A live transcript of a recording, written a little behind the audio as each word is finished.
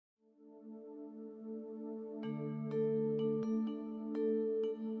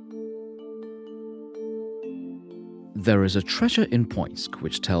There is a treasure in Poinsk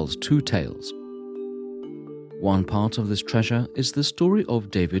which tells two tales. One part of this treasure is the story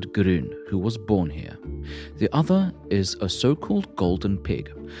of David Grün, who was born here. The other is a so-called golden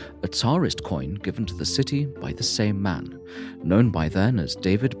pig, a Tsarist coin given to the city by the same man, known by then as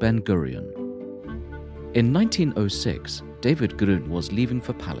David Ben-Gurion. In 1906, David Grün was leaving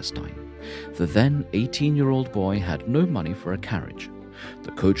for Palestine. The then 18-year-old boy had no money for a carriage.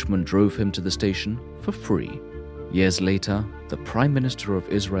 The coachman drove him to the station for free. Years later, the Prime Minister of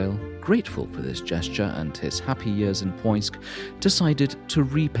Israel, grateful for this gesture and his happy years in Poinsk, decided to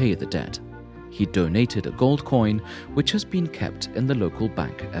repay the debt. He donated a gold coin, which has been kept in the local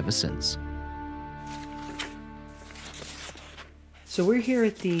bank ever since. So we're here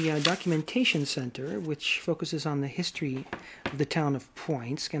at the Documentation Center, which focuses on the history of the town of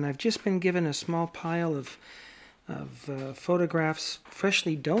Poinsk, and I've just been given a small pile of photographs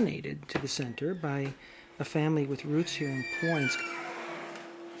freshly donated to the center by a family with roots here in Poinsk.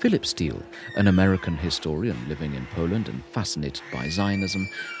 Philip Steele, an American historian living in Poland and fascinated by Zionism,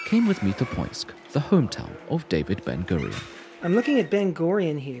 came with me to Poinsk, the hometown of David Ben-Gurion. I'm looking at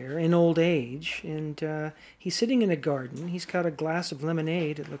Ben-Gurion here in old age, and he's sitting in a garden. He's got a glass of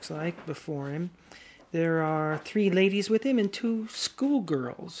lemonade, it looks like, before him. There are 3 ladies with him and 2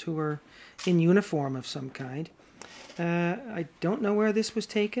 schoolgirls who are in uniform of some kind. I don't know where this was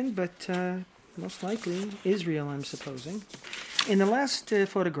taken, but most likely Israel, I'm supposing. In the last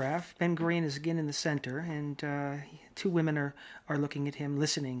photograph, Ben-Gurion is again in the center, and 2 women are looking at him,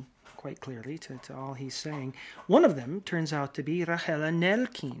 listening quite clearly to all he's saying. One of them turns out to be Rachela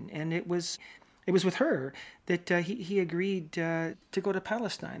Nelkin, and it was with her that he agreed to go to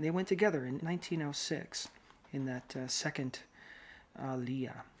Palestine. They went together in 1906 in that second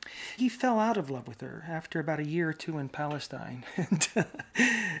Aliyah. He fell out of love with her after about a year or 2 in Palestine,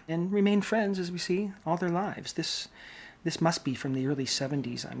 and remained friends, as we see, all their lives. This must be from the early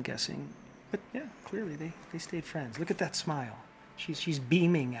 70s, I'm guessing. But yeah, clearly they stayed friends. Look at that smile. She's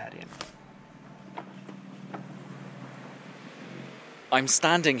beaming at him. I'm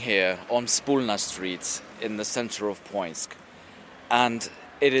standing here on Spulna Street in the center of Poinsk, and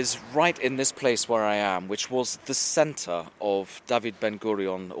it is right in this place where I am, which was the center of David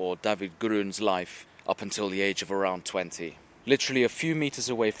Ben-Gurion or David Grün's life up until the age of around 20. Literally a few meters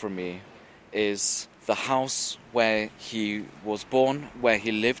away from me is the house where he was born, where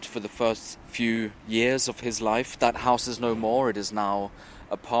he lived for the first few years of his life. That house is no more. It is now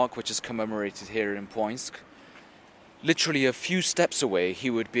a park which is commemorated here in Poinsk. Literally a few steps away, he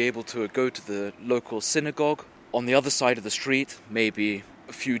would be able to go to the local synagogue. On the other side of the street, maybe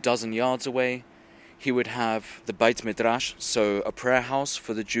a few dozen yards away, he would have the Beit Midrash, so a prayer house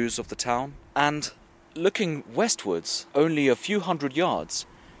for the Jews of the town. And looking westwards, only a few hundred yards,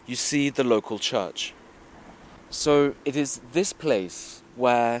 you see the local church. So it is this place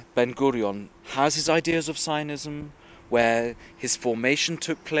where Ben-Gurion has his ideas of Zionism, where his formation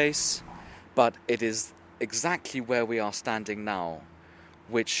took place, but it is exactly where we are standing now,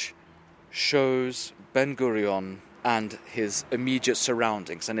 which shows Ben-Gurion and his immediate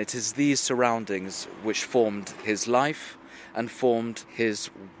surroundings. And it is these surroundings which formed his life and formed his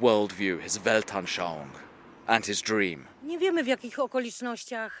worldview, his Weltanschauung, and his dream.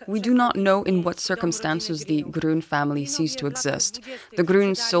 We do not know in what circumstances the Grün family ceased to exist. The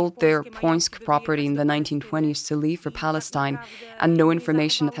Grüns sold their Poinsk property in the 1920s to leave for Palestine, and no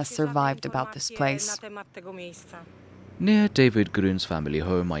information has survived about this place. Near David Grün's family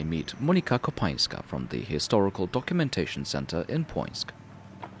home, I meet Monika Kopańska from the Historical Documentation Center in Poinsk.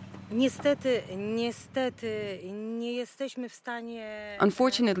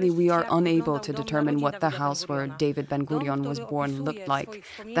 Unfortunately, we are unable to determine what the house where David Ben-Gurion was born looked like.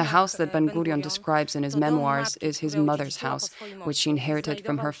 The house that Ben-Gurion describes in his memoirs is his mother's house, which she inherited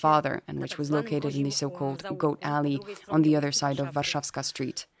from her father and which was located in the so-called Goat Alley on the other side of Warszawska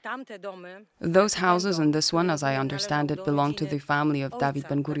Street. Those houses and this one, as I understand it, belong to the family of David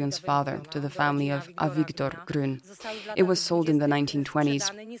Ben-Gurion's father, to the family of Avigdor Grün. It was sold in the 1920s.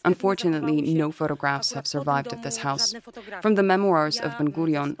 Unfortunately, no photographs have survived of this house. From the memoirs of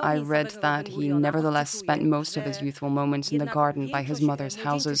Ben-Gurion, I read that he nevertheless spent most of his youthful moments in the garden by his mother's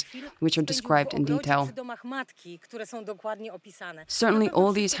houses, which are described in detail. Certainly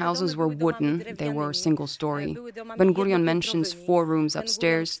all these houses were wooden, they were single-story. Ben-Gurion mentions 4 rooms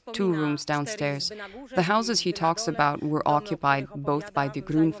upstairs, 2 rooms downstairs. The houses he talks about were occupied both by the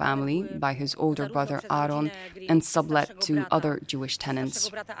Grün family, by his older brother Aaron, and sublet to other Jewish tenants.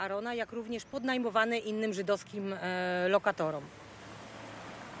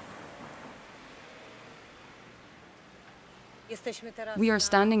 We are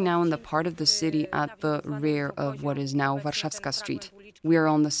standing now in the part of the city at the rear of what is now Warszawska Street. We are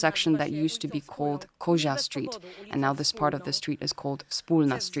on the section that used to be called Kozia Street, and now this part of the street is called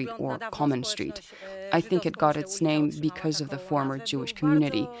Wspólna Street or Common Street. I think it got its name because of the former Jewish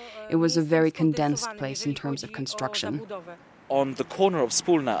community. It was a very condensed place in terms of construction. On the corner of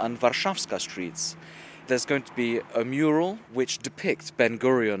Wspólna and Warszawska streets, there's going to be a mural which depicts Ben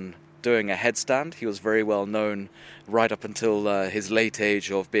Gurion doing a headstand. He was very well known right up until his late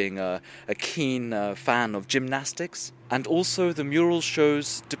age of being a keen fan of gymnastics. And also the mural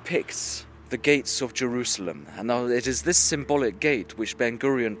depicts the gates of Jerusalem. And now it is this symbolic gate which Ben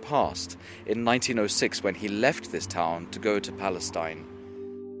Gurion passed in 1906 when he left this town to go to Palestine.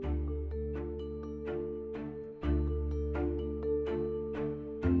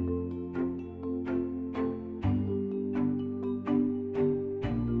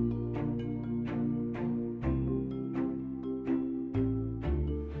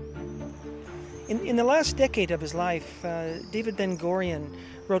 In the last decade of his life, David Ben Gurion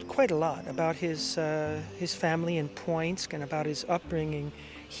wrote quite a lot about his family in Poinsk and about his upbringing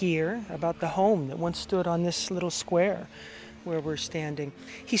here, about the home that once stood on this little square where we're standing.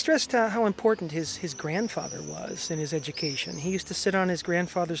 He stressed how important his grandfather was in his education. He used to sit on his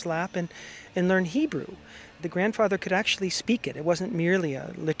grandfather's lap and learn Hebrew. The grandfather could actually speak it. It wasn't merely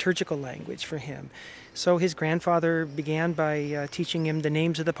a liturgical language for him. So his grandfather began by teaching him the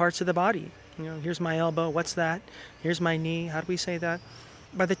names of the parts of the body. You know, here's my elbow, what's that? Here's my knee, how do we say that?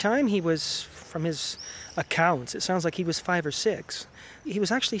 By the time he was, from his accounts, it sounds like he was 5 or 6. He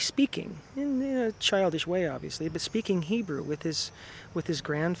was actually speaking, in a childish way obviously, but speaking Hebrew with his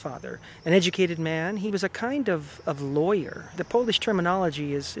grandfather. An educated man, he was a kind of lawyer. The Polish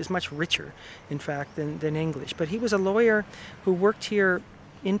terminology is much richer, in fact, than English. But he was a lawyer who worked here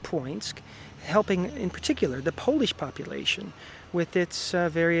in Poinsk, helping in particular the Polish population with its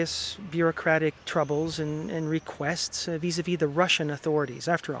various bureaucratic troubles and requests vis-a-vis the Russian authorities.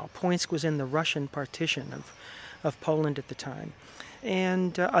 After all, Poinsk was in the Russian partition of Poland at the time.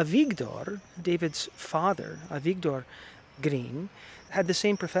 And Avigdor, David's father, Avigdor Green, had the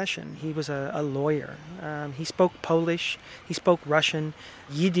same profession. He was a lawyer. He spoke Polish, he spoke Russian.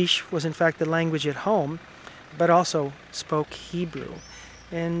 Yiddish was in fact the language at home, but also spoke Hebrew.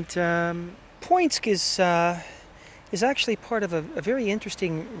 And Poinsk is actually part of a very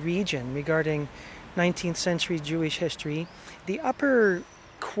interesting region regarding 19th century Jewish history. The upper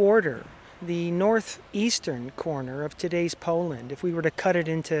quarter, the northeastern corner of today's Poland, if we were to cut it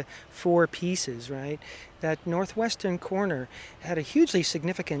into 4 pieces, right, that northwestern corner had a hugely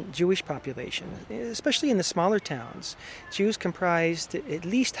significant Jewish population, especially in the smaller towns. Jews comprised at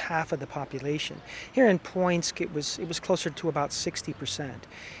least half of the population. Here in Poinsk, it was closer to about 60%.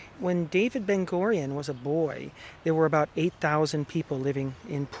 When David Ben Gurion was a boy, there were about 8,000 people living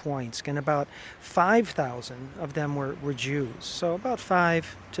in Poinsk, and about 5,000 of them were Jews, so about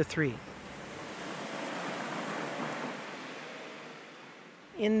 5 to 3.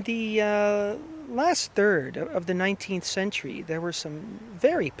 In the last third of the 19th century, there were some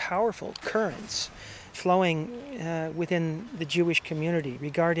very powerful currents flowing within the Jewish community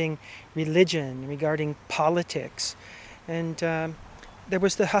regarding religion, regarding politics, and there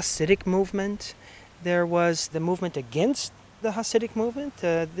was the Hasidic movement. There was the movement against the Hasidic movement.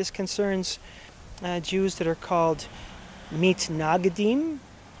 This concerns Jews that are called mitnagdim.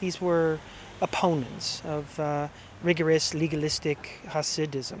 These were opponents of rigorous legalistic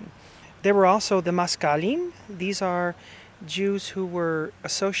Hasidism. There were also the Maskalim. These are Jews who were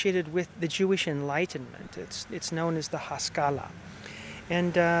associated with the Jewish Enlightenment. It's known as the Haskalah.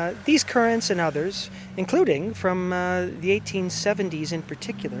 And these currents and others, including from the 1870s in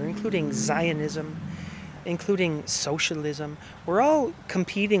particular, including Zionism, including socialism, were all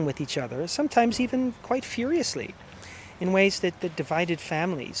competing with each other, sometimes even quite furiously, in ways that divided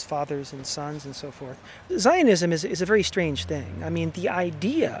families, fathers and sons and so forth. Zionism is a very strange thing. I mean, the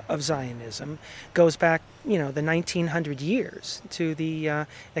idea of Zionism goes back, the 1900 years to the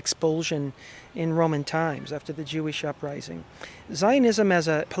expulsion in Roman times after the Jewish uprising. Zionism as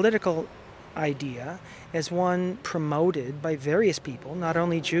a political idea, as one promoted by various people, not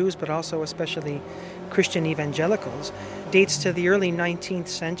only Jews but also especially Christian evangelicals, dates to the early 19th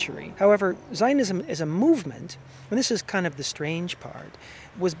century. However, Zionism as a movement, and this is kind of the strange part,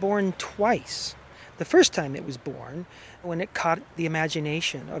 was born twice. The first time it was born, when it caught the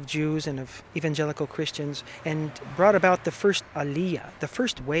imagination of Jews and of evangelical Christians and brought about the first aliyah, the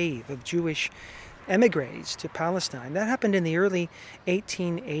first wave of Jewish emigres to Palestine. That happened in the early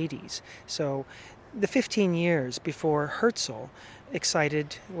 1880s. So the 15 years before Herzl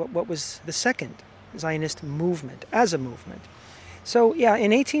excited what was the second Zionist movement as a movement. So, yeah,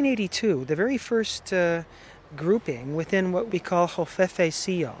 in 1882, the very first grouping within what we call Chofefe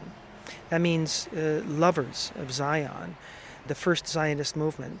Sion, that means lovers of Zion, the first Zionist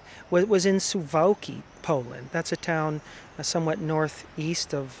movement, was in Suwałki, Poland. That's a town somewhat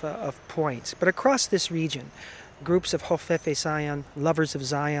northeast of Płońsk. But across this region, groups of Chofefe Zion, lovers of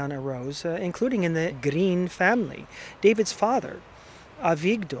Zion, arose, including in the Green family. David's father,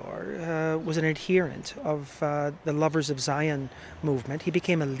 Avigdor, was an adherent of the Lovers of Zion movement. He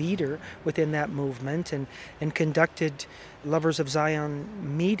became a leader within that movement and conducted Lovers of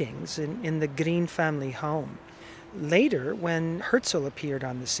Zion meetings in the Green family home. Later, when Herzl appeared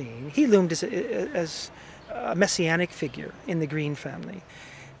on the scene, he loomed as a messianic figure in the Green family.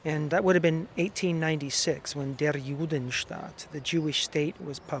 And that would have been 1896 when Der Judenstaat, the Jewish state,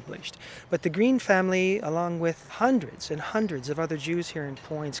 was published. But the Green family, along with hundreds and hundreds of other Jews here in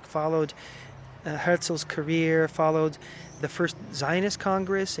Płońsk, followed Herzl's career, followed the first Zionist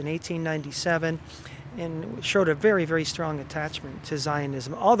Congress in 1897, and showed a very, very strong attachment to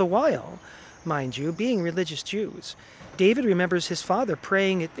Zionism, all the while, mind you, being religious Jews. David remembers his father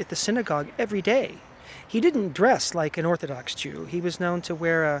praying at the synagogue every day. He didn't dress like an Orthodox Jew. He was known to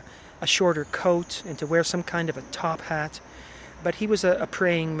wear a shorter coat and to wear some kind of a top hat. But he was a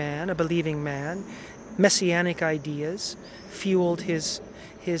praying man, a believing man. Messianic ideas fueled his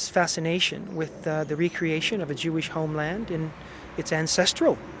fascination with the recreation of a Jewish homeland in its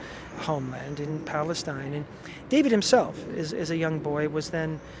ancestral homeland in Palestine. And David himself, as a young boy, was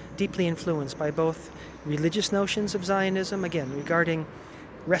then deeply influenced by both religious notions of Zionism, again, regarding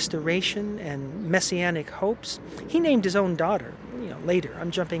restoration and messianic hopes. He named his own daughter, later, I'm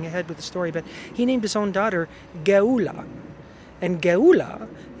jumping ahead with the story, but he named his own daughter Geula. And Geula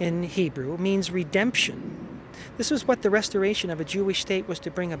in Hebrew means redemption. This was what the restoration of a Jewish state was to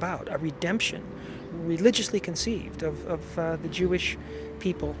bring about, a redemption, religiously conceived of the Jewish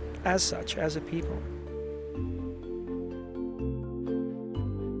people as such, as a people.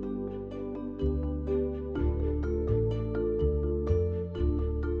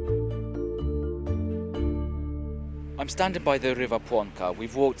 I'm standing by the River Płonka.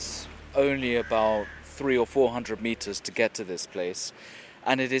 We've walked only about 300 or 400 meters to get to this place.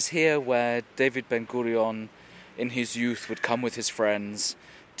 And it is here where David Ben-Gurion, in his youth, would come with his friends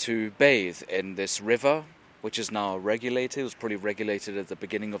to bathe in this river, which is now regulated. It was probably regulated at the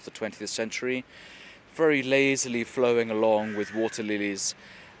beginning of the 20th century. Very lazily flowing along with water lilies.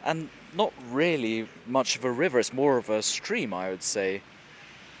 And not really much of a river. It's more of a stream, I would say.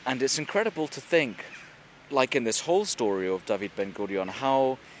 And it's incredible to think, like in this whole story of David Ben-Gurion,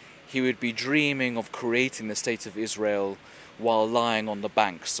 how he would be dreaming of creating the state of Israel while lying on the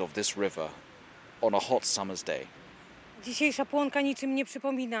banks of this river on a hot summer's day. The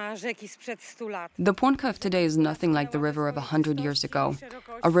Płonka of today is nothing like the river of 100 years ago,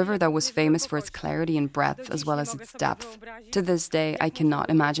 a river that was famous for its clarity and breadth as well as its depth. To this day, I cannot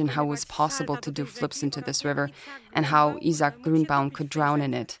imagine how it was possible to do flips into this river and how Isaac Grunbaum could drown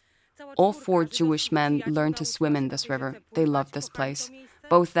in it. All 4 Jewish men learned to swim in this river. They loved this place.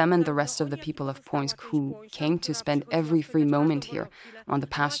 Both them and the rest of the people of Płońsk who came to spend every free moment here, on the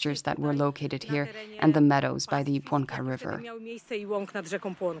pastures that were located here and the meadows by the Płonka River.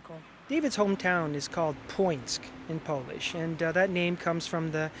 David's hometown is called Płońsk in Polish, and that name comes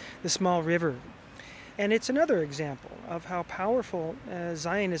from the small river. And it's another example of how powerful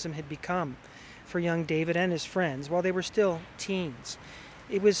Zionism had become for young David and his friends while they were still teens.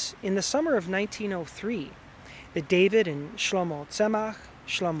 It was in the summer of 1903 that David and Shlomo Tzemach,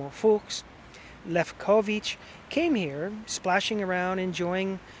 Shlomo Fuchs, Lefkovich came here, splashing around,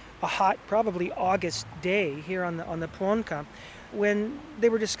 enjoying a hot, probably August day here on the Płonka, when they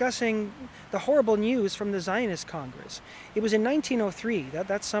were discussing the horrible news from the Zionist Congress. It was in 1903,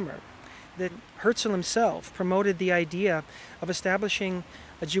 that summer, that Herzl himself promoted the idea of establishing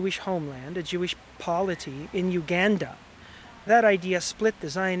a Jewish homeland, a Jewish polity in Uganda. That idea split the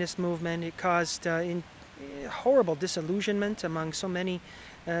Zionist movement. It caused horrible disillusionment among so many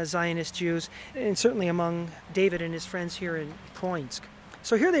Zionist Jews, and certainly among David and his friends here in Płońsk.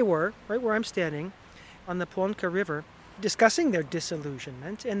 So here they were, right where I'm standing, on the Płonka River, discussing their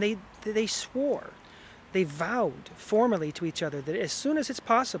disillusionment, and they swore, they vowed formally to each other that as soon as it's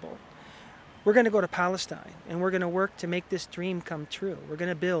possible, we're going to go to Palestine, and we're going to work to make this dream come true. We're going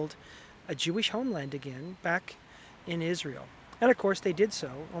to build a Jewish homeland again back in Israel. And of course they did so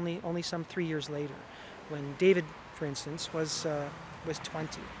only some 3 years later, when David, for instance, was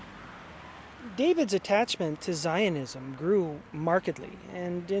 20. David's attachment to Zionism grew markedly,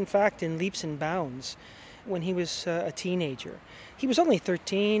 and in fact in leaps and bounds, when he was a teenager. He was only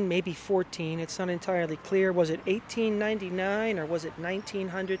 13, maybe 14. It's not entirely clear. Was it 1899 or was it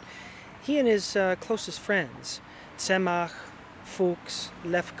 1900? He and his closest friends, Tzemach, Fuchs,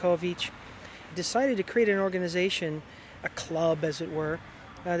 Lefkovich, decided to create an organization, a club as it were,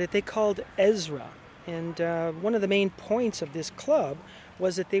 that they called Ezra. And one of the main points of this club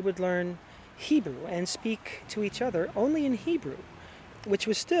was that they would learn Hebrew and speak to each other only in Hebrew, which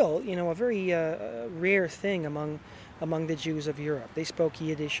was still, a very rare thing among the Jews of Europe. They spoke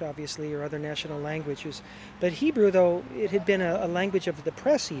Yiddish, obviously, or other national languages. But Hebrew, though it had been a language of the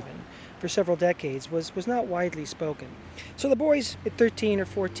press even for several decades, was not widely spoken. So the boys at 13 or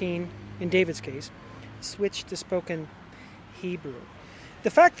 14, in David's case, switched to spoken Hebrew. The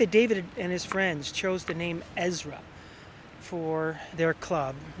fact that David and his friends chose the name Ezra for their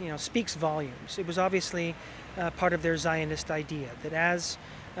club, speaks volumes. It was obviously part of their Zionist idea that as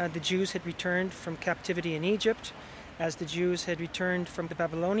the Jews had returned from captivity in Egypt, as the Jews had returned from the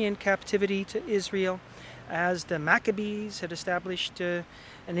Babylonian captivity to Israel, as the Maccabees had established an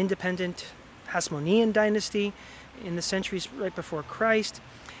independent Hasmonean dynasty in the centuries right before Christ,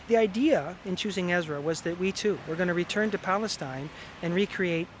 the idea in choosing Ezra was that we too were going to return to Palestine and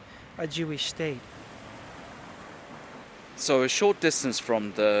recreate a Jewish state. So a short distance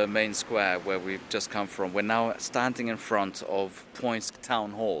from the main square where we've just come from, we're now standing in front of Poinsk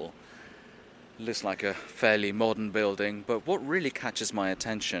Town Hall. It looks like a fairly modern building, but what really catches my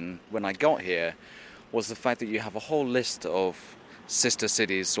attention when I got here was the fact that you have a whole list of sister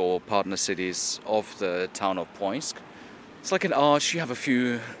cities or partner cities of the town of Poinsk. It's like an arch. You have a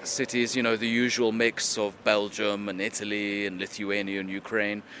few cities, the usual mix of Belgium and Italy and Lithuania and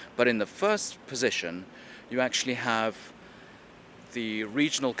Ukraine. But in the first position, you actually have the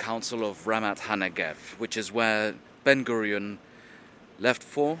Regional Council of Ramat HaNegev, which is where Ben Gurion left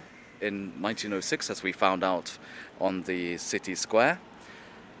for in 1906, as we found out on the city square.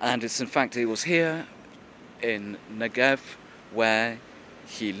 And it was here in Negev where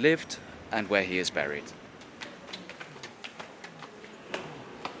he lived and where he is buried.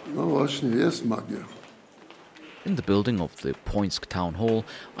 In the building of the Poinsk Town Hall,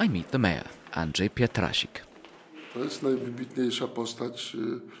 I meet the mayor, Andrzej Pietrasik. To jest najwybitniejsza postać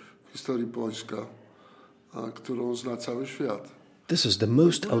w historii Pońska, którą zna cały świat. This is the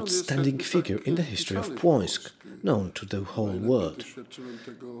most outstanding figure in the history of Poinsk, known to the whole world.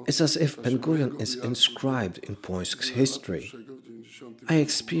 It's as if Ben Gurion is inscribed in Poinsk's history. I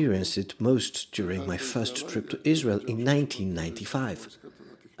experienced it most during my first trip to Israel in 1995.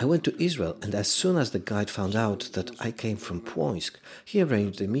 I went to Israel, and as soon as the guide found out that I came from Poinsk, he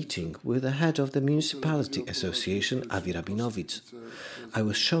arranged a meeting with the head of the Municipality Association, Avi Rabinovitz. I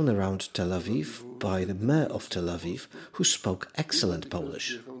was shown around Tel Aviv by the mayor of Tel Aviv, who spoke excellent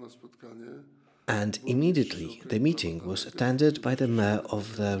Polish. And immediately the meeting was attended by the mayor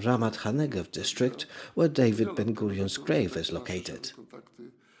of the Ramat HaNegev district, where David Ben Gurion's grave is located.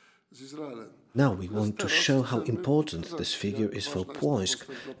 Now we want to show how important this figure is for Poinsk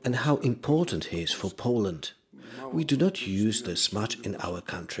and how important he is for Poland. We do not use this much in our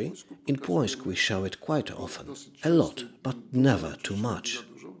country. In Poinsk we show it quite often, a lot, but never too much.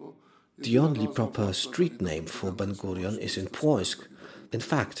 The only proper street name for Ben Gurion is in Poinsk. In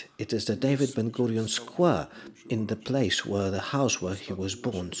fact, it is the David Ben Gurion Square, in the place where the house where he was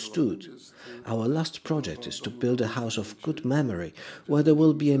born stood. Our last project is to build a house of good memory, where there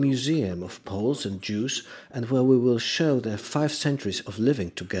will be a museum of Poles and Jews, and where we will show their 5 centuries of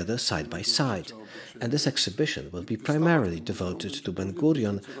living together side by side. And this exhibition will be primarily devoted to Ben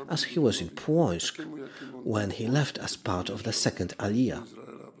Gurion, as he was in Poinsk when he left as part of the second Aliyah.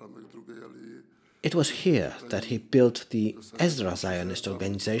 It was here that he built the Ezra Zionist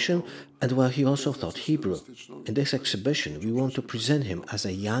organization and where he also taught Hebrew. In this exhibition, we want to present him as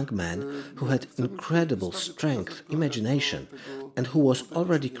a young man who had incredible strength, imagination, and who was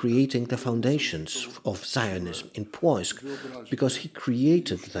already creating the foundations of Zionism in Poinsk because he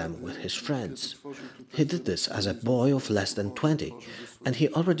created them with his friends. He did this as a boy of less than 20, and he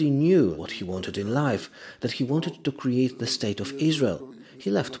already knew what he wanted in life, that he wanted to create the state of Israel. He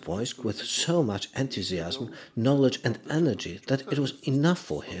left Poinsk with so much enthusiasm, knowledge and energy that it was enough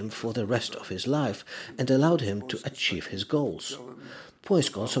for him for the rest of his life and allowed him to achieve his goals.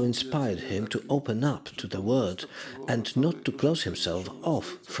 Poinsk also inspired him to open up to the world and not to close himself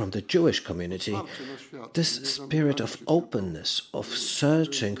off from the Jewish community. This spirit of openness, of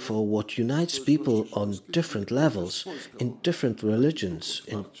searching for what unites people on different levels, in different religions,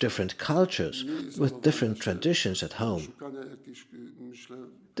 in different cultures, with different traditions at home.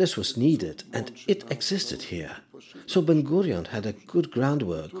 This was needed, and it existed here. So Ben-Gurion had a good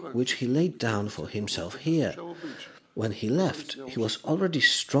groundwork which he laid down for himself here. When he left, he was already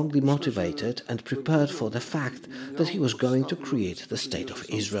strongly motivated and prepared for the fact that he was going to create the State of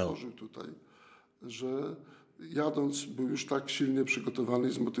Israel. Jadąc, był już tak silnie przygotowany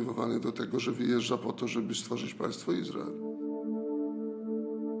i zmotywowany do tego, że wyjeżdża po to, żeby stworzyć państwo Izrael.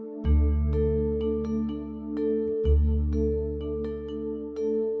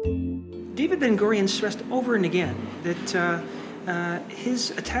 David Ben-Gurion stressed over and again that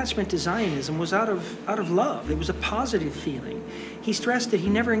his attachment to Zionism was out of love. It was a positive feeling. He stressed that he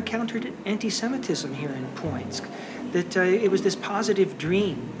never encountered anti-Semitism here in Płońsk, that it was this positive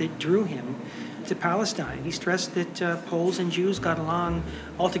dream that drew him to Palestine. He stressed that Poles and Jews got along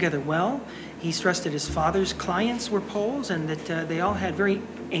altogether well. He stressed that his father's clients were Poles and that they all had very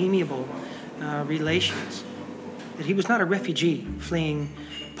amiable relations, that he was not a refugee fleeing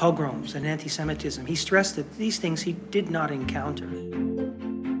pogroms and anti-Semitism. He stressed that these things he did not encounter.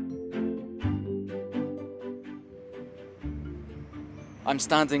 I'm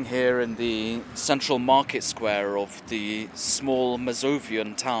standing here in the central market square of the small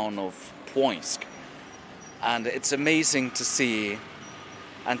Mazovian town of Płońsk, and it's amazing to see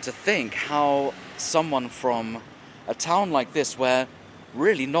and to think how someone from a town like this, where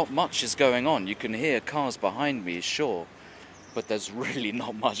really not much is going on, you can hear cars behind me, sure, but there's really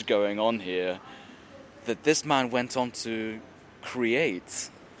not much going on here, that this man went on to create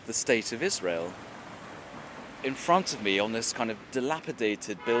the State of Israel. In front of me, on this kind of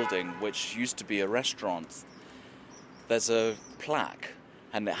dilapidated building, which used to be a restaurant, there's a plaque,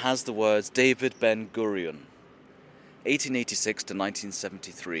 and it has the words David Ben-Gurion, 1886 to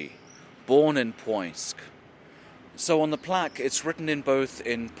 1973, born in Płońsk. So on the plaque, it's written in both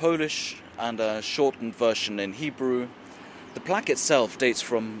in Polish and a shortened version in Hebrew. The plaque itself dates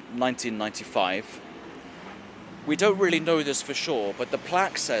from 1995. We don't really know this for sure, but the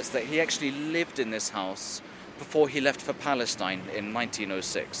plaque says that he actually lived in this house before he left for Palestine in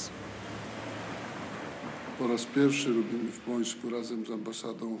 1906.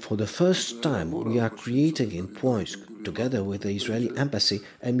 For the first time, we are creating in Płońsk, together with the Israeli embassy,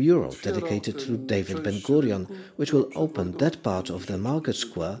 a mural dedicated to David Ben-Gurion, which will open that part of the market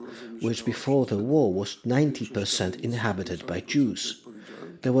square which before the war was 90% inhabited by Jews.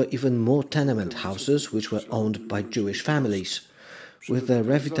 There were even more tenement houses which were owned by Jewish families. With the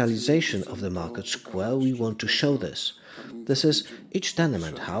revitalization of the market square, we want to show this. This is, each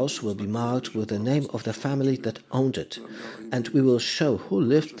tenement house will be marked with the name of the family that owned it, and we will show who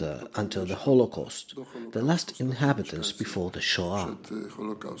lived there until the Holocaust, the last inhabitants before the Shoah.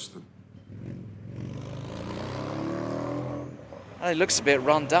 It looks a bit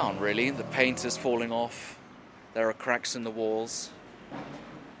run down, really. The paint is falling off. There are cracks in the walls.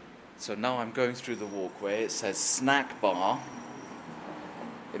 So now I'm going through the walkway. It says snack bar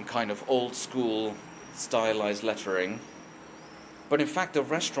in kind of old school stylized lettering. But in fact, the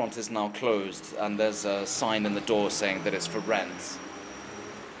restaurant is now closed, and there's a sign in the door saying that it's for rent.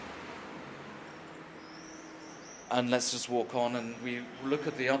 And let's just walk on, and we look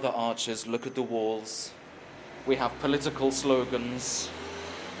at the other arches, look at the walls. We have political slogans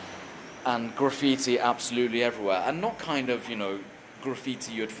and graffiti absolutely everywhere. And not kind of,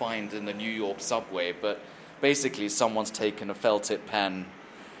 graffiti you'd find in the New York subway, but basically someone's taken a felt-tip pen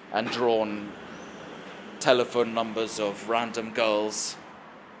and drawn telephone numbers of random girls.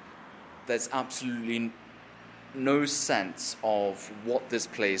 There's absolutely no sense of what this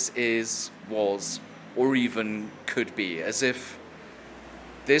place is, was, or even could be, as if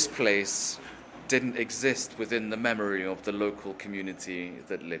this place didn't exist within the memory of the local community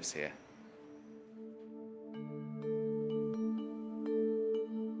that lives here.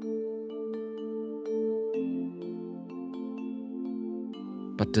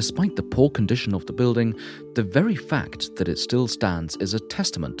 But despite the poor condition of the building, the very fact that it still stands is a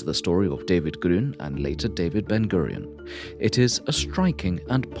testament to the story of David Grün and later David Ben-Gurion. It is a striking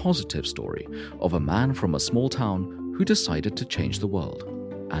and positive story of a man from a small town who decided to change the world,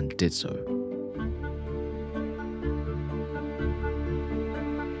 and did so.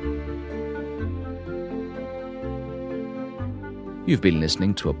 You've been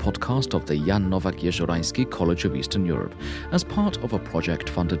listening to a podcast of the Jan Nowak-Jeziorański College of Eastern Europe as part of a project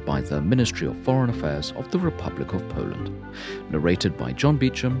funded by the Ministry of Foreign Affairs of the Republic of Poland. Narrated by John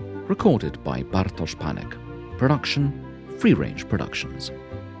Beecham, recorded by Bartosz Panek. Production, Free Range Productions.